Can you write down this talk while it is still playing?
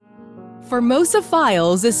Formosa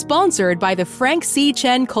Files is sponsored by the Frank C.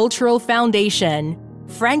 Chen Cultural Foundation.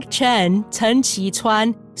 Frank Chen, Chen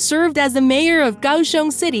Qi-chuan, served as the mayor of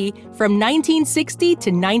Kaohsiung City from 1960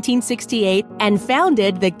 to 1968 and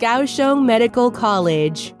founded the Kaohsiung Medical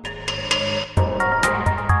College.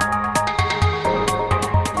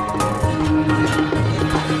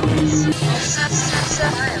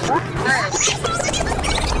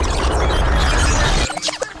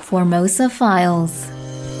 Formosa Files.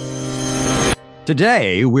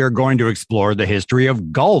 Today, we're going to explore the history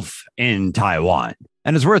of golf in Taiwan.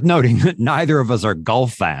 And it's worth noting that neither of us are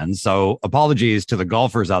golf fans, so apologies to the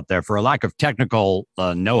golfers out there for a lack of technical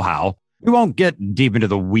know-how. We won't get deep into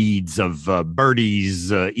the weeds of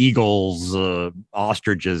birdies, eagles,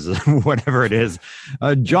 ostriches, whatever it is.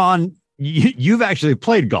 John, you've actually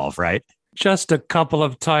played golf, right? Just a couple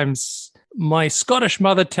of times. My Scottish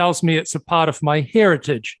mother tells me it's a part of my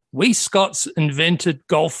heritage. We Scots invented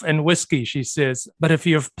golf and whiskey, she says. But if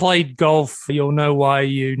you've played golf, you'll know why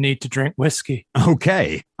you need to drink whiskey.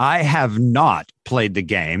 Okay. I have not played the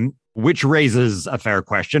game, which raises a fair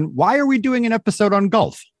question. Why are we doing an episode on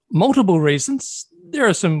golf? Multiple reasons. There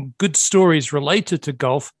are some good stories related to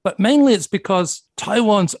golf, but mainly it's because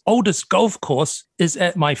Taiwan's oldest golf course is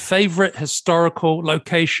at my favorite historical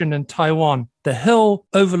location in Taiwan, the hill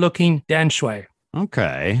overlooking Danshui.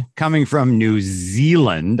 Okay. Coming from New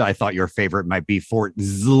Zealand, I thought your favorite might be Fort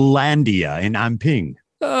Zeelandia in Amping.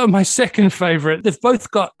 My second favorite. They've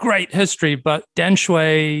both got great history, but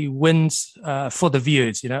Danshui wins for the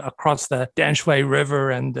views, across the Danshui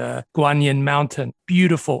River and Guanyin Mountain.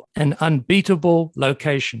 Beautiful and unbeatable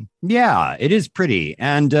location. Yeah, it is pretty.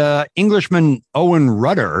 And Englishman Owen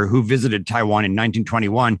Rudder, who visited Taiwan in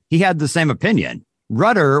 1921, he had the same opinion.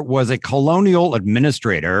 Rudder was a colonial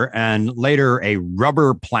administrator and later a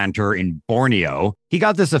rubber planter in Borneo. He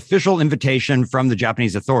got this official invitation from the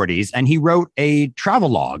Japanese authorities, and he wrote a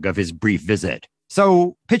travelogue of his brief visit.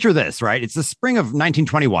 So picture this, right? It's the spring of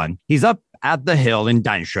 1921. He's up at the hill in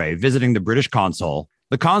Danshui visiting the British consul.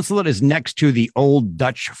 The consulate is next to the old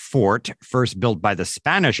Dutch fort, first built by the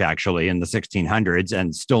Spanish, actually, in the 1600s,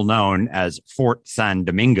 and still known as Fort San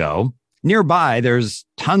Domingo. Nearby, there's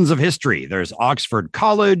tons of history. There's Oxford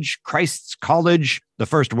College, Christ's College, the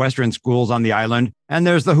first Western schools on the island, and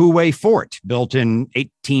there's the Hue Fort, built in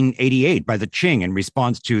 1888 by the Qing in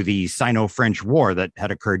response to the Sino-French War that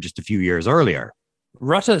had occurred just a few years earlier.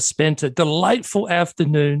 Rutter spent a delightful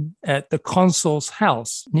afternoon at the consul's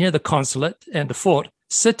house near the consulate and the fort,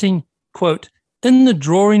 sitting, quote, in the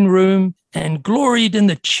drawing room and gloried in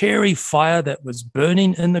the cherry fire that was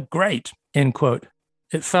burning in the grate, end quote.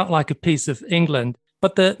 It felt like a piece of England,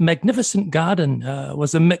 but the magnificent garden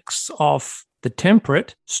was a mix of the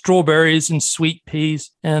temperate, strawberries and sweet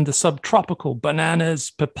peas, and the subtropical,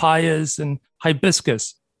 bananas, papayas, and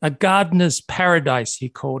hibiscus. A gardener's paradise, he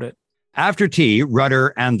called it. After tea,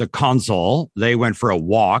 Rudder and the consul, they went for a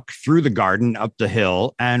walk through the garden up the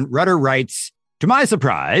hill, and Rudder writes, "To my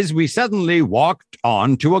surprise, we suddenly walked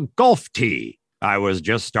on to a golf tee. I was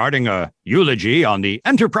just starting a eulogy on the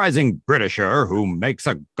enterprising Britisher who makes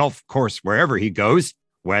a golf course wherever he goes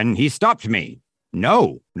when he stopped me.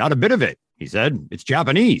 No, not a bit of it," he said. "It's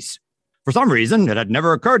Japanese." For some reason, it had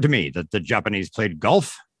never occurred to me that the Japanese played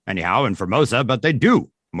golf, anyhow in Formosa, but they do.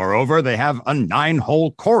 Moreover, they have a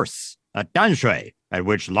 9-hole course at Danshui, at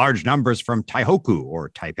which large numbers from Taihoku or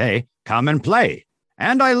Taipei come and play.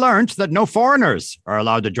 And I learned that no foreigners are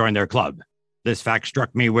allowed to join their club. This fact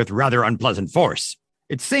struck me with rather unpleasant force.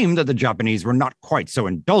 It seemed that the Japanese were not quite so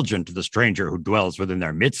indulgent to the stranger who dwells within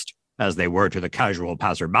their midst as they were to the casual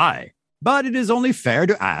passerby. But it is only fair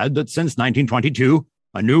to add that since 1922,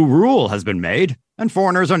 a new rule has been made, and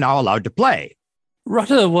foreigners are now allowed to play.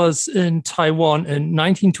 Rutter was in Taiwan in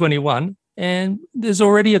 1921, and there's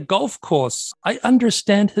already a golf course. I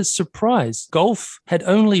understand his surprise. Golf had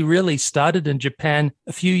only really started in Japan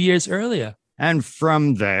a few years earlier. And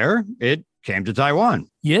from there, it came to Taiwan.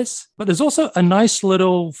 Yes, but there's also a nice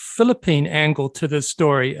little Philippine angle to this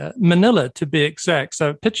story, Manila to be exact.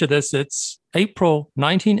 So picture this, it's April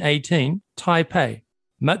 1918, Taipei.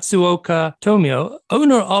 Matsuoka Tomio,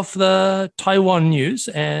 owner of the Taiwan News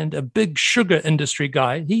and a big sugar industry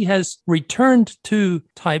guy, he has returned to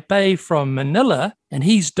Taipei from Manila, and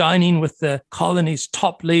he's dining with the colony's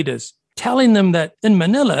top leaders, telling them that in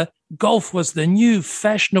Manila, golf was the new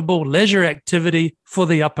fashionable leisure activity for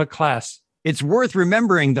the upper class. It's worth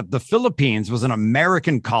remembering that the Philippines was an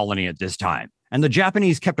American colony at this time, and the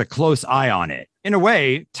Japanese kept a close eye on it. In a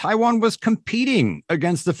way, Taiwan was competing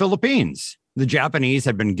against the Philippines. The Japanese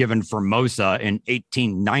had been given Formosa in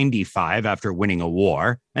 1895 after winning a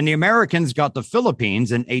war, and the Americans got the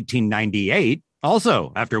Philippines in 1898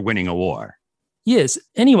 Also after winning a war. Yes.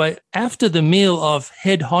 Anyway, after the meal of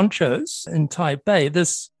head honchos in Taipei,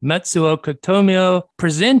 this Matsuoka Tomio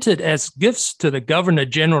presented as gifts to the Governor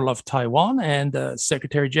General of Taiwan and the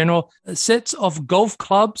Secretary General sets of golf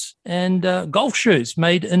clubs and golf shoes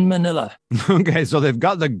made in Manila. Okay, so they've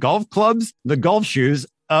got the golf clubs, the golf shoes.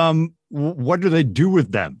 What do they do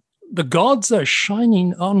with them? The gods are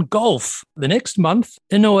shining on golf. The next month,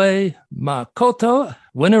 Inoue Makoto,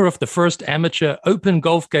 winner of the first amateur open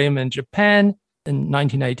golf game in Japan, in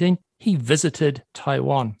 1918, he visited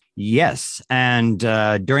Taiwan. Yes. And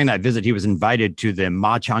during that visit, he was invited to the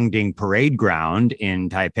Ma Changding Parade Ground in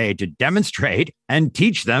Taipei to demonstrate and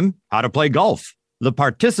teach them how to play golf. The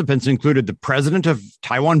participants included the president of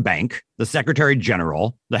Taiwan Bank, the secretary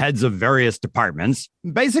general, the heads of various departments.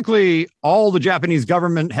 Basically, all the Japanese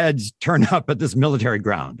government heads turn up at this military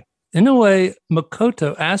ground. Inoue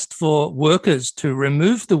Makoto asked for workers to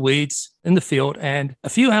remove the weeds in the field, and a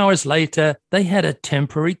few hours later, they had a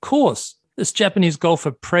temporary course. This Japanese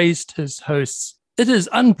golfer praised his hosts. It is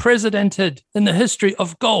unprecedented in the history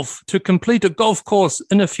of golf to complete a golf course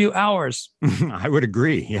in a few hours. I would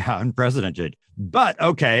agree. Yeah, unprecedented. But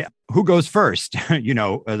okay, who goes first?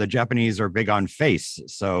 The Japanese are big on face.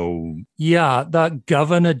 So yeah, the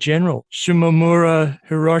Governor General, Shimomura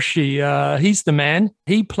Hiroshi, he's the man.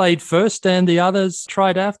 He played first and the others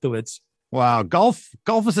tried afterwards. Wow, golf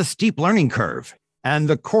is a steep learning curve. And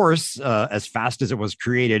the course, as fast as it was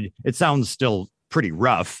created, it sounds still pretty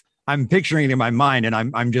rough. I'm picturing it in my mind, and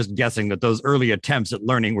I'm just guessing that those early attempts at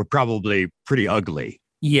learning were probably pretty ugly.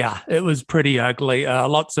 Yeah, it was pretty ugly.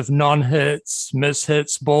 Lots of non-hits,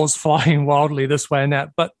 miss-hits, balls flying wildly this way and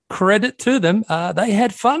that. But credit to them, they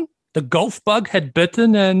had fun. The golf bug had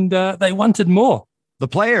bitten and they wanted more. The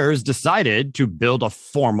players decided to build a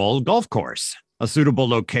formal golf course. A suitable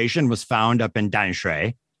location was found up in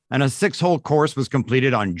Danshui, and a 6-hole course was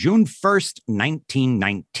completed on June 1st,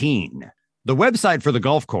 1919. The website for the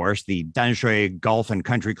golf course, the Danshui Golf and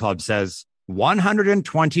Country Club, says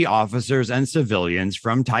 120 officers and civilians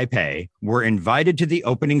from Taipei were invited to the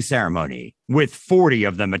opening ceremony, with 40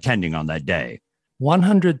 of them attending on that day.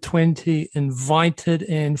 120 invited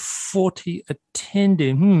and 40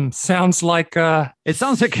 attending. Sounds like it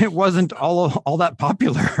sounds like it wasn't all that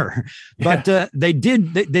popular, but they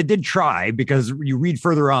did try, because you read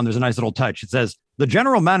further on, there's a nice little touch. It says the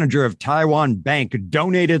general manager of Taiwan Bank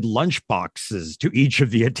donated lunch boxes to each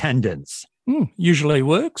of the attendants. Usually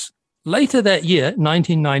works. Later that year,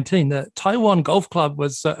 1919, the Taiwan Golf Club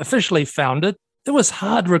was officially founded. It was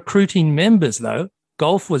hard recruiting members, though.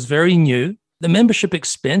 Golf was very new, the membership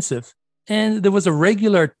expensive, and there was a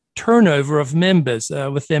regular turnover of members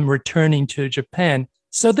with them returning to Japan.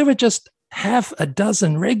 So there were just half a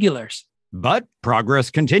dozen regulars. But progress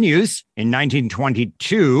continues. In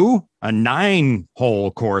 1922, a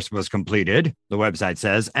 9-hole course was completed, the website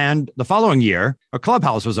says, and the following year, a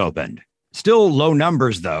clubhouse was opened. Still low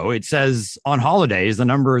numbers, though. It says on holidays, the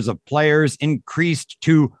numbers of players increased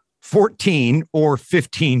to 14 or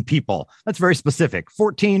 15 people. That's very specific,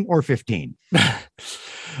 14 or 15.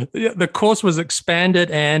 The course was expanded,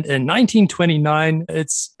 and in 1929,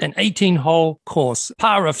 it's an 18-hole course,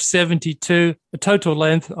 par of 72, a total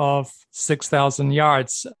length of 6,000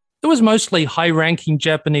 yards. It was mostly high-ranking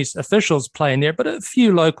Japanese officials playing there, but a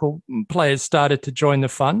few local players started to join the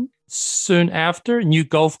fun. Soon after, new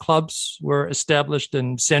golf clubs were established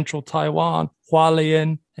in central Taiwan,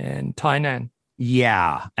 Hualien, and Tainan.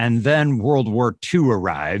 Yeah, and then World War II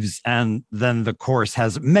arrives, and then the course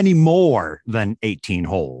has many more than 18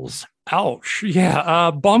 holes. Ouch. Yeah,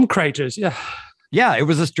 bomb craters. Yeah. Yeah, it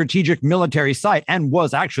was a strategic military site and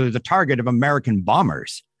was actually the target of American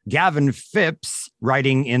bombers. Gavin Phipps,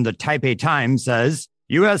 writing in the Taipei Times, says,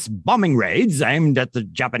 U.S. bombing raids aimed at the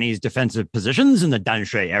Japanese defensive positions in the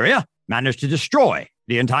Danshui area managed to destroy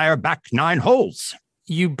the entire back 9 holes.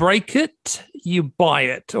 You break it, you buy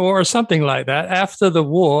it, or something like that. After the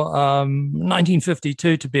war,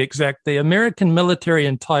 1952 to be exact, the American military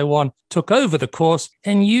in Taiwan took over the course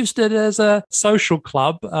and used it as a social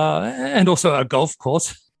club and also a golf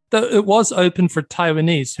course. It was open for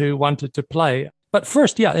Taiwanese who wanted to play. But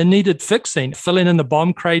first, it needed fixing, filling in the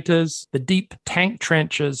bomb craters, the deep tank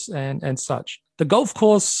trenches, and such. The golf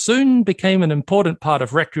course soon became an important part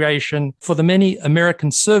of recreation for the many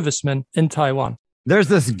American servicemen in Taiwan. There's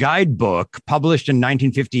this guidebook published in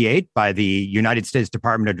 1958 by the United States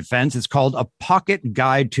Department of Defense. It's called A Pocket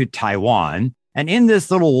Guide to Taiwan. And in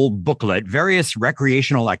this little booklet, various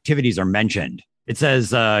recreational activities are mentioned. It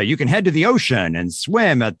says you can head to the ocean and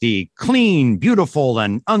swim at the clean, beautiful,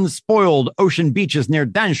 and unspoiled ocean beaches near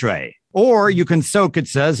Danshui. Or you can soak, it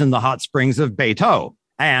says, in the hot springs of Beitou.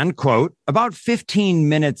 And, quote, about 15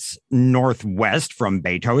 minutes northwest from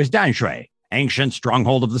Beito is Danshui, ancient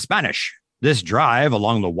stronghold of the Spanish. This drive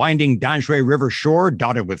along the winding Danshui River shore,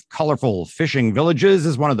 dotted with colorful fishing villages,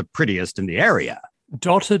 is one of the prettiest in the area.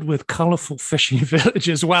 Dotted with colorful fishing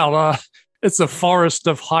villages. Wow, it's a forest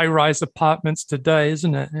of high-rise apartments today,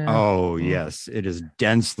 isn't it? Yeah. Oh, yes. It is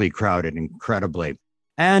densely crowded, incredibly.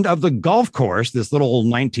 And of the golf course, this little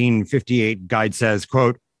 1958 guide says,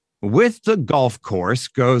 quote, with the golf course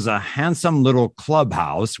goes a handsome little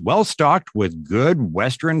clubhouse, well-stocked with good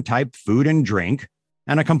Western-type food and drink,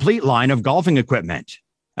 and a complete line of golfing equipment.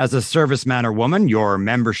 As a serviceman or woman, your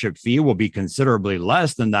membership fee will be considerably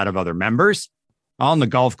less than that of other members. On the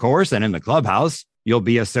golf course and in the clubhouse, you'll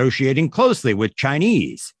be associating closely with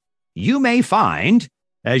Chinese. You may find,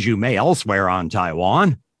 as you may elsewhere on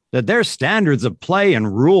Taiwan, that their standards of play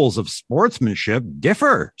and rules of sportsmanship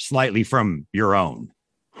differ slightly from your own.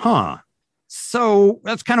 Huh. So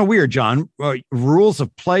that's kind of weird, John. Rules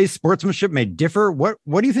of play, sportsmanship may differ. What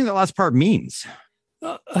do you think that last part means?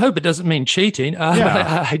 I hope it doesn't mean cheating.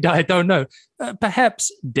 I don't know.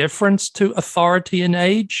 Perhaps difference to authority and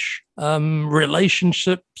age,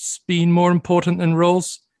 relationships being more important than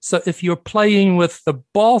rules. So if you're playing with the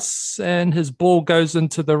boss and his ball goes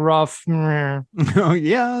into the rough. Oh,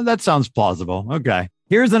 yeah, that sounds plausible. Okay.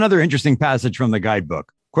 Here's another interesting passage from the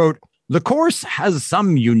guidebook. Quote, the course has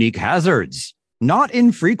some unique hazards. Not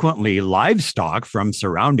infrequently, livestock from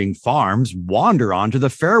surrounding farms wander onto the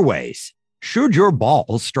fairways. Should your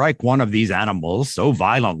ball strike one of these animals so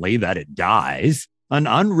violently that it dies, an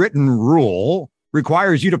unwritten rule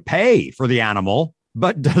requires you to pay for the animal,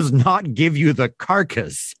 but does not give you the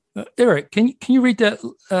carcass. Eric, can you read that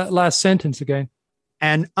last sentence again?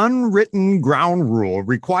 An unwritten ground rule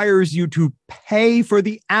requires you to pay for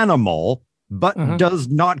the animal, but does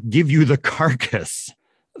not give you the carcass.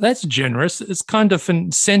 That's generous. It's kind of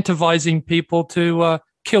incentivizing people to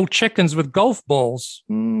kill chickens with golf balls.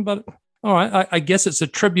 But all right, I guess it's a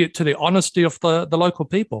tribute to the honesty of the local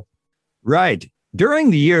people. Right.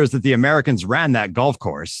 During the years that the Americans ran that golf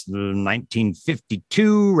course,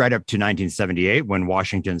 1952 right up to 1978, when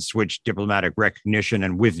Washington switched diplomatic recognition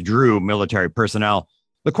and withdrew military personnel,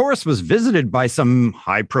 the course was visited by some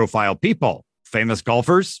high-profile people, famous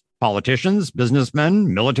golfers, politicians,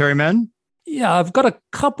 businessmen, military men. Yeah, I've got a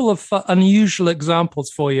couple of unusual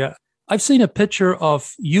examples for you. I've seen a picture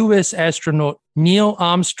of U.S. astronaut Neil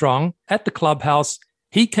Armstrong at the clubhouse.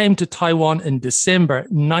 He came to Taiwan in December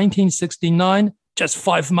 1969, just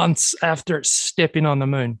 5 months after stepping on the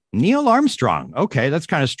moon. Neil Armstrong. Okay, that's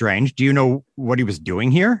kind of strange. Do you know what he was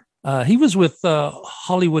doing here? He was with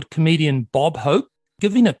Hollywood comedian Bob Hope,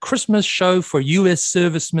 giving a Christmas show for U.S.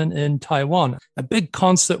 servicemen in Taiwan. A big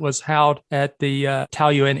concert was held at the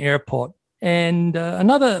Taoyuan airport. And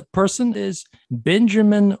another person is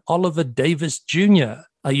Benjamin Oliver Davis Jr.,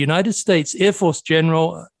 a United States Air Force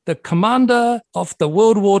general, the commander of the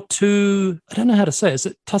World War II, I don't know how to say it. Is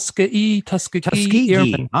it Tuskegee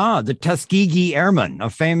Airmen? The Tuskegee Airmen, a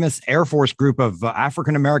famous Air Force group of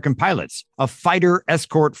African-American pilots, a fighter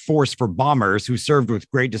escort force for bombers who served with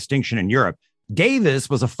great distinction in Europe. Davis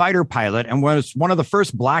was a fighter pilot and was one of the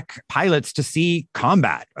first Black pilots to see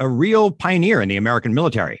combat, a real pioneer in the American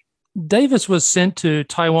military. Davis was sent to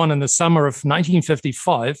Taiwan in the summer of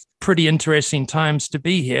 1955. Pretty interesting times to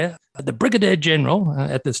be here. The brigadier general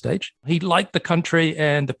at this stage, he liked the country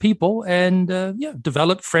and the people and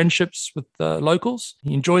developed friendships with locals.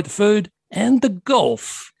 He enjoyed the food and the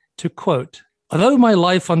golf. To quote, although my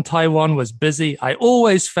life on Taiwan was busy, I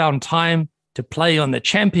always found time to play on the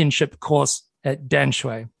championship course at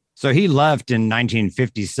Danshui. So he left in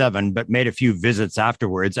 1957, but made a few visits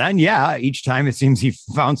afterwards. And yeah, each time it seems he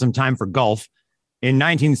found some time for golf. In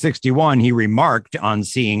 1961, he remarked on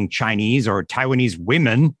seeing Chinese or Taiwanese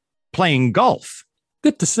women playing golf.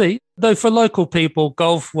 Good to see. Though for local people,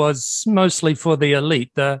 golf was mostly for the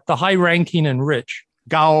elite, the high-ranking and rich.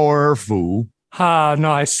 Gao Fu.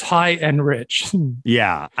 Nice. High and rich.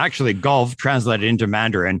 Yeah, actually, golf translated into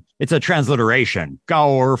Mandarin, it's a transliteration,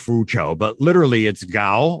 Gao Fu Chou, but literally it's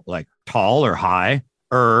Gao, like tall or high,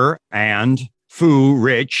 and Fu,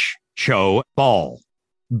 rich, Chou, ball.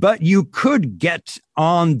 But you could get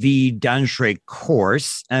on the Danshui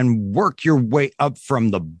course and work your way up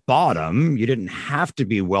from the bottom. You didn't have to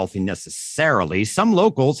be wealthy necessarily. Some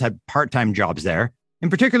locals had part-time jobs there. In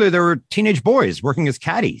particular, there were teenage boys working as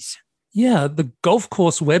caddies. Yeah, the golf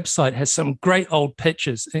course website has some great old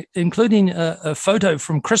pictures, including a photo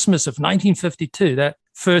from Christmas of 1952, that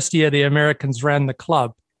first year the Americans ran the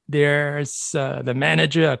club. There's the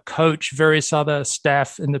manager, a coach, various other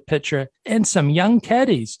staff in the picture, and some young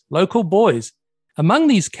caddies, local boys. Among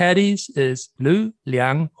these caddies is Lu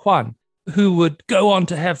Lianghuan, who would go on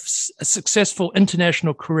to have a successful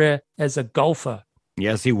international career as a golfer.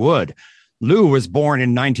 Yes, he would. Lu was born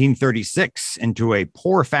in 1936 into a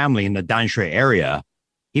poor family in the Danshui area.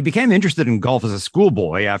 He became interested in golf as a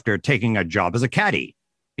schoolboy after taking a job as a caddy.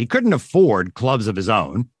 He couldn't afford clubs of his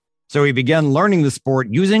own, so he began learning the sport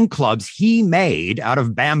using clubs he made out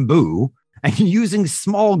of bamboo and using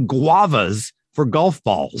small guavas for golf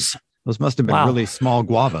balls. Those must have been really small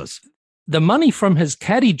guavas. The money from his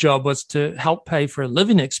caddy job was to help pay for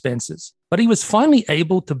living expenses, but he was finally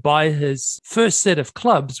able to buy his first set of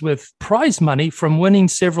clubs with prize money from winning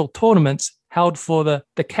several tournaments held for the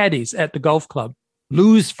caddies at the golf club.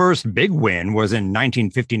 Lu's first big win was in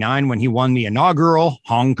 1959 when he won the inaugural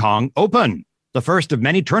Hong Kong Open, the first of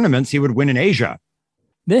many tournaments he would win in Asia.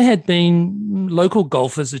 There had been local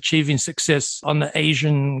golfers achieving success on the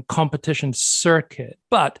Asian competition circuit,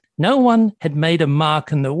 but no one had made a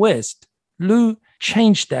mark in the West. Lu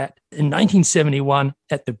changed that in 1971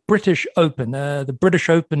 at the British Open. The British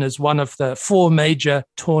Open is one of the four major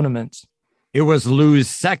tournaments. It was Lu's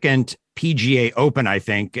second PGA Open, I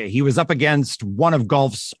think. He was up against one of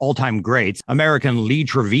golf's all-time greats, American Lee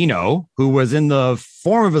Trevino, who was in the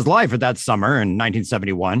form of his life at that summer in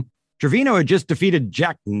 1971. Trevino had just defeated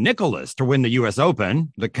Jack Nicklaus to win the U.S.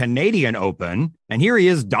 Open, the Canadian Open, and here he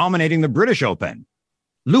is dominating the British Open.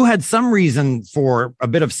 Lu had some reason for a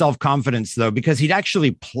bit of self-confidence, though, because he'd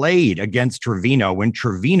actually played against Trevino when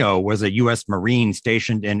Trevino was a U.S. Marine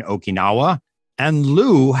stationed in Okinawa, and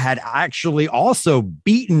Lu had actually also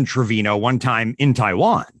beaten Trevino one time in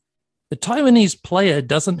Taiwan. The Taiwanese player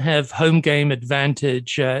doesn't have home game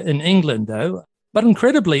advantage in England, though. But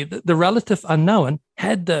incredibly, the relative unknown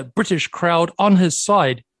had the British crowd on his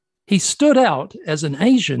side. He stood out as an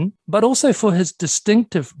Asian, but also for his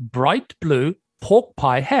distinctive bright blue pork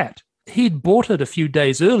pie hat. He'd bought it a few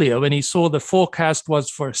days earlier when he saw the forecast was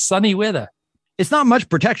for sunny weather. It's not much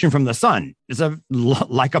protection from the sun. It's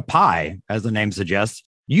like a pie, as the name suggests.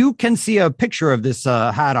 You can see a picture of this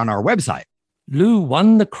hat on our website. Lu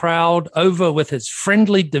won the crowd over with his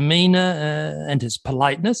friendly demeanor and his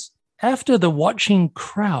politeness. After the watching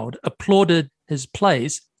crowd applauded his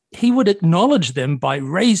plays, he would acknowledge them by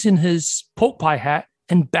raising his pork pie hat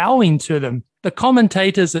and bowing to them. The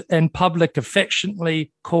commentators and public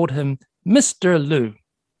affectionately called him Mr. Lu.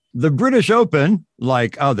 The British Open,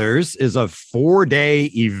 like others, is a 4-day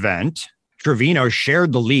event. Trevino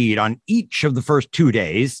shared the lead on each of the first 2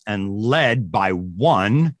 days and led by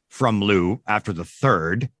one from Lu after the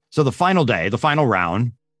third. So the final day, the final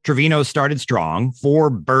round, Trevino started strong, 4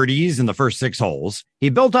 birdies in the first 6 holes. He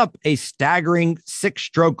built up a staggering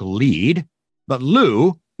 6-stroke lead, but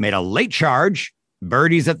Lu made a late charge,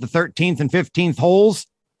 birdies at the 13th and 15th holes,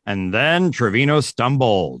 and then Trevino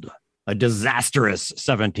stumbled. A disastrous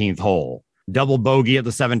 17th hole, double bogey at the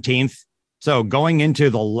 17th. So going into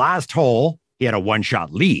the last hole, he had a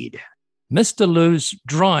 1-shot lead. Mr. Lu's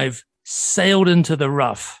drive sailed into the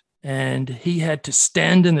rough, and he had to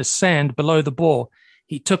stand in the sand below the ball.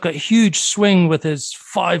 He took a huge swing with his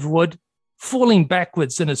 5-wood, falling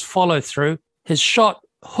backwards in his follow-through. His shot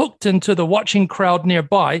hooked into the watching crowd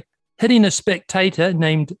nearby, hitting a spectator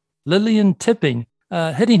named Lillian Tipping,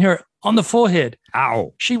 hitting her on the forehead.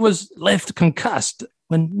 Ow. She was left concussed.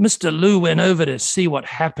 When Mr. Lu went over to see what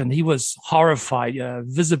happened, he was horrified,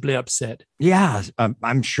 visibly upset. Yeah,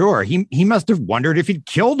 I'm sure. He must have wondered if he'd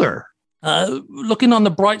killed her. Looking on the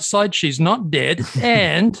bright side, she's not dead,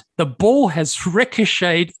 and the ball has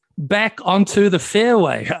ricocheted back onto the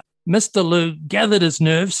fairway. Mr. Lu gathered his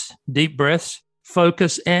nerves, deep breaths,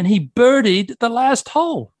 focus, and he birdied the last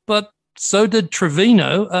hole. But so did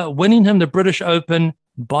Trevino, winning him the British Open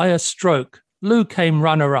by a stroke. Lu came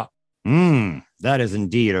runner-up. That is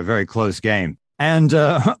indeed a very close game. And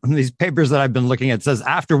these papers that I've been looking at says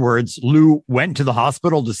afterwards, Lu went to the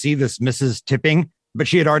hospital to see this Mrs. Tipping, but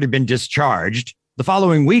she had already been discharged. The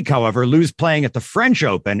following week, however, Lu's playing at the French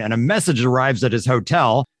Open and a message arrives at his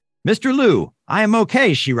hotel. Mr. Lu, I am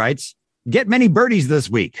okay, she writes. Get many birdies this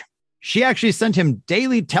week. She actually sent him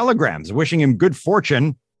daily telegrams wishing him good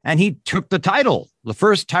fortune, and he took the title. The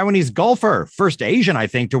first Taiwanese golfer, first Asian, I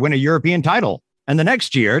think, to win a European title. And the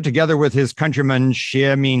next year, together with his countryman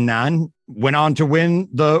Xie Mingnan, went on to win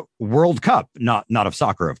the World Cup, not of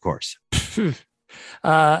soccer, of course.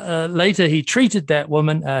 Later, he treated that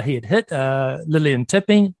woman he had hit, Lillian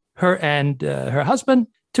Tipping, her and her husband,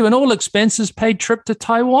 to an all-expenses paid trip to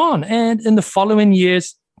Taiwan. And in the following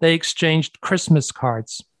years, they exchanged Christmas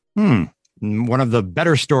cards. One of the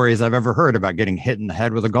better stories I've ever heard about getting hit in the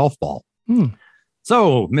head with a golf ball.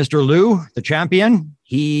 So, Mr. Lu, the champion,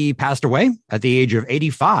 he passed away at the age of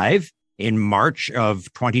 85 in March of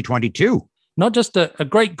 2022. Not just a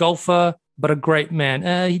great golfer, but a great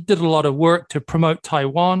man. He did a lot of work to promote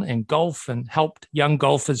Taiwan and golf and helped young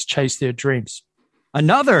golfers chase their dreams.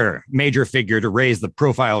 Another major figure to raise the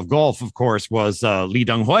profile of golf, of course, was Lee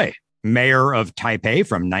Teng-hui, mayor of Taipei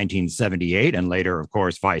from 1978 and later, of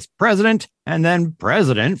course, vice president and then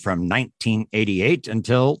president from 1988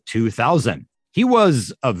 until 2000. He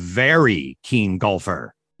was a very keen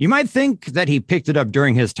golfer. You might think that he picked it up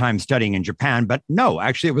during his time studying in Japan, but no,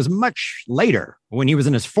 actually, it was much later when he was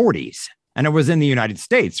in his 40s. And it was in the United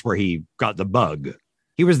States where he got the bug.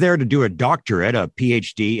 He was there to do a doctorate, a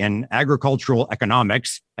PhD in agricultural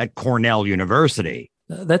economics at Cornell University.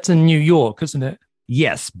 That's in New York, isn't it?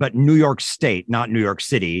 Yes, but New York State, not New York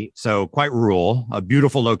City. So quite rural, a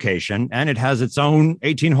beautiful location, and it has its own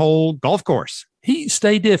 18-hole golf course. He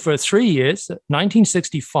stayed there for 3 years,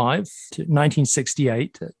 1965 to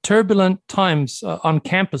 1968, turbulent times on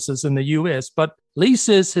campuses in the US. But Lee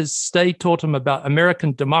says his stay taught him about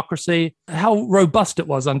American democracy, how robust it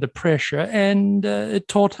was under pressure, and it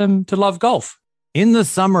taught him to love golf. In the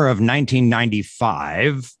summer of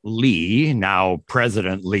 1995, Lee, now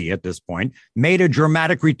President Lee at this point, made a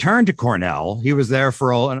dramatic return to Cornell. He was there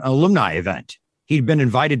for an alumni event. He'd been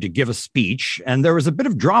invited to give a speech, and there was a bit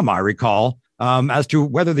of drama, I recall, as to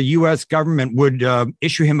whether the U.S. government would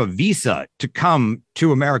issue him a visa to come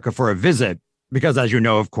to America for a visit. Because, as you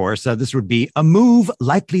know, of course, this would be a move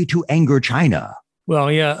likely to anger China. Well,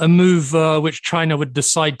 yeah, a move which China would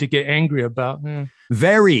decide to get angry about. Yeah.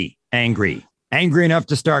 Very angry. Angry enough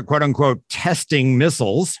to start, quote unquote, testing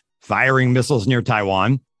missiles, firing missiles near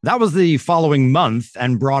Taiwan. That was the following month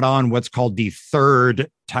and brought on what's called the third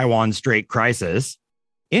Taiwan Strait crisis.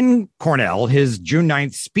 In Cornell, his June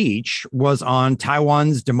 9th speech was on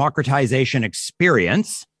Taiwan's democratization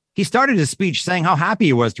experience. He started his speech saying how happy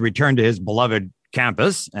he was to return to his beloved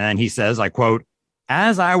campus. And he says, I quote,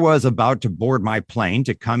 "As I was about to board my plane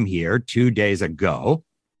to come here 2 days ago,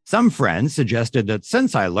 some friends suggested that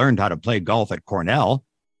since I learned how to play golf at Cornell,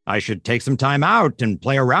 I should take some time out and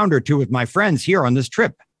play a round or two with my friends here on this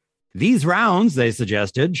trip. These rounds, they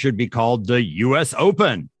suggested, should be called the U.S.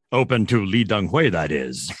 Open. Open to Lee Teng-hui, that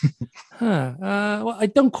is." Well, I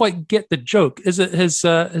don't quite get the joke. Is it his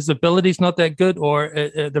abilities not that good, or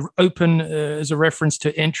the Open is a reference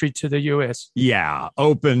to entry to the U.S.? Yeah,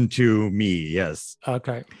 open to me, yes.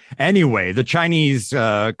 Okay. Anyway, the Chinese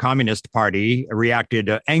Communist Party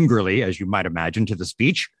reacted angrily, as you might imagine, to the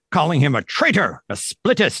speech, calling him a traitor, a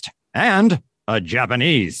splittist, and a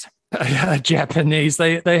Japanese. Japanese,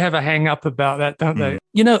 they have a hang up about that, don't they?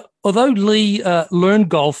 You know, although Lee learned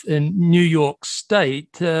golf in New York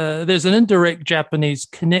State, there's an indirect Japanese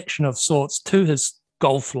connection of sorts to his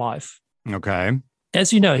golf life. Okay.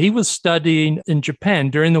 As you know, he was studying in Japan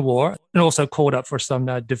during the war and also called up for some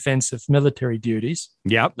defensive military duties.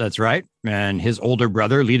 Yep, that's right. And his older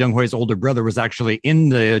brother, Lee Teng-hui's older brother, was actually in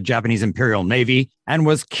the Japanese Imperial Navy and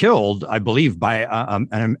was killed, I believe, by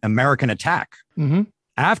an American attack. Mm-hmm.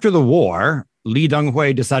 After the war, Lee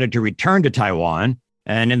Teng-hui decided to return to Taiwan.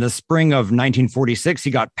 And in the spring of 1946,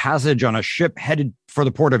 he got passage on a ship headed for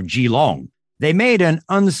the port of Geelong. They made an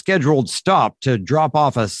unscheduled stop to drop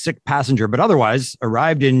off a sick passenger, but otherwise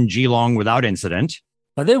arrived in Geelong without incident.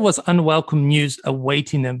 But there was unwelcome news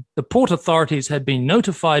awaiting them. The port authorities had been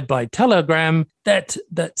notified by telegram that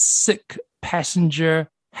that sick passenger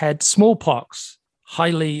had smallpox,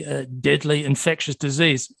 highly deadly infectious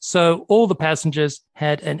disease. So all the passengers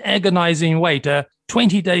had an agonizing wait, a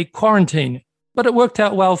 20-day quarantine. But it worked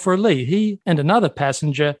out well for Lee. He and another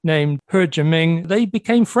passenger named He Jiming, they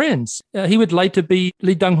became friends. He would later be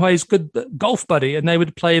Lee Teng-hui's good golf buddy, and they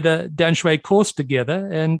would play the Danshui course together.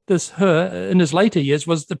 And this He, in his later years,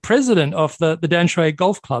 was the president of the Danshui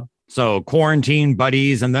Golf Club. So quarantine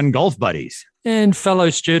buddies and then golf buddies. And fellow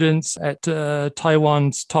students at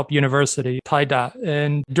Taiwan's top university, Taida.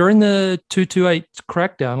 And during the 228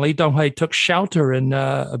 crackdown, Lee Teng-hui took shelter in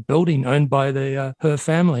a building owned by the He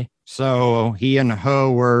family. So he and He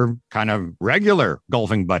were kind of regular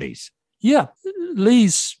golfing buddies. Yeah.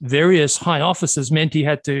 Lee's various high offices meant he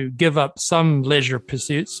had to give up some leisure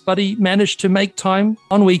pursuits, but he managed to make time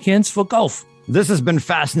on weekends for golf. This has been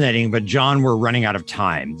fascinating, but John, we're running out of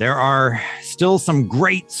time. There are still some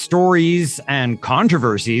great stories and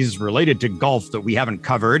controversies related to golf that we haven't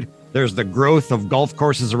covered. There's the growth of golf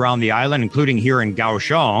courses around the island, including here in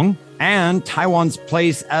Kaohsiung, and Taiwan's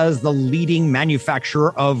place as the leading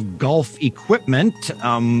manufacturer of golf equipment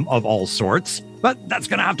of all sorts. But that's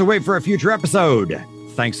going to have to wait for a future episode.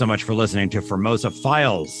 Thanks so much for listening to Formosa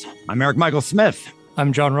Files. I'm Eric Michael Smith.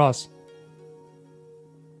 I'm John Ross.